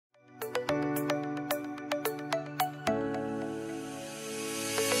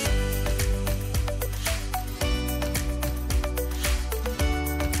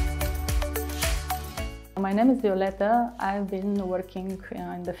My name is Violeta. I've been working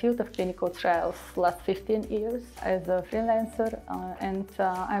in the field of clinical trials last 15 years as a freelancer, and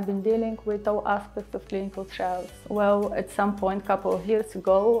I've been dealing with all aspects of clinical trials. Well, at some point, a couple of years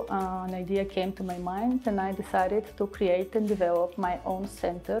ago, an idea came to my mind, and I decided to create and develop my own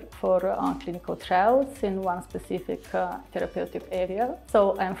center for clinical trials in one specific therapeutic area.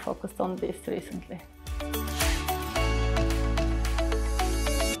 So I'm focused on this recently.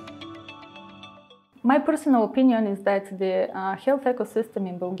 My personal opinion is that the health ecosystem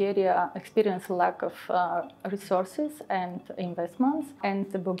in Bulgaria experiences a lack of resources and investments,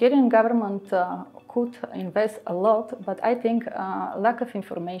 and the Bulgarian government could invest a lot, but I think lack of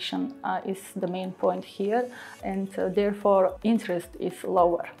information is the main point here, and therefore interest is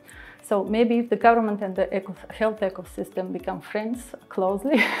lower. So maybe if the government and the health ecosystem become friends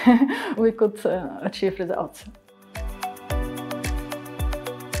closely, we could achieve results.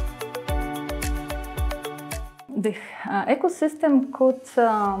 The ecosystem could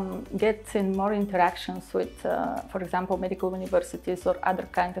get in more interactions with, for example, medical universities or other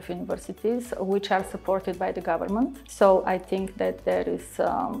kind of universities which are supported by the government. So I think that there is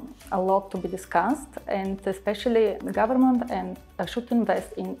a lot to be discussed, and especially the government should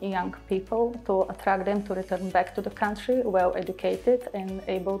invest in young people to attract them to return back to the country well educated and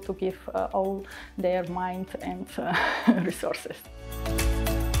able to give all their mind and resources.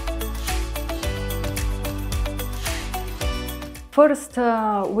 First,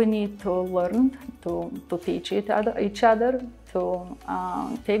 we need to learn to teach each other, to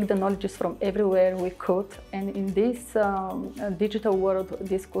take the knowledges from everywhere we could. And in this digital world,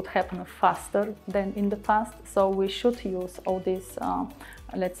 this could happen faster than in the past. So we should use all these,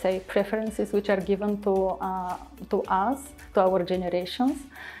 let's say, preferences which are given to us, to our generations.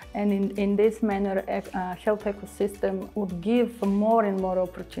 And in this manner, health ecosystem would give more and more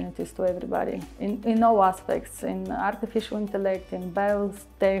opportunities to everybody in all aspects, in artificial intellect, in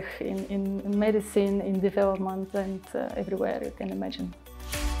biotech, in medicine, in development, and everywhere you can imagine.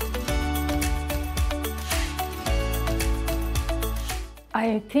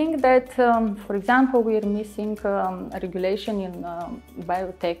 I think that, for example, we are missing a regulation in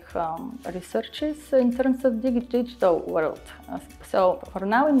biotech researches in terms of the digital world. So for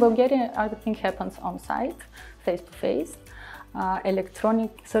now in Bulgaria, everything happens on site, face-to-face.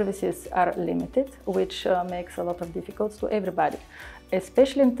 Electronic services are limited, which makes a lot of difficulties to everybody,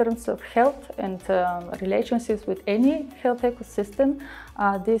 especially in terms of health and relationships with any health ecosystem.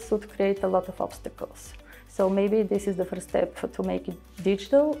 This would create a lot of obstacles. So maybe this is the first step to make it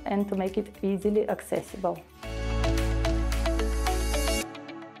digital and to make it easily accessible.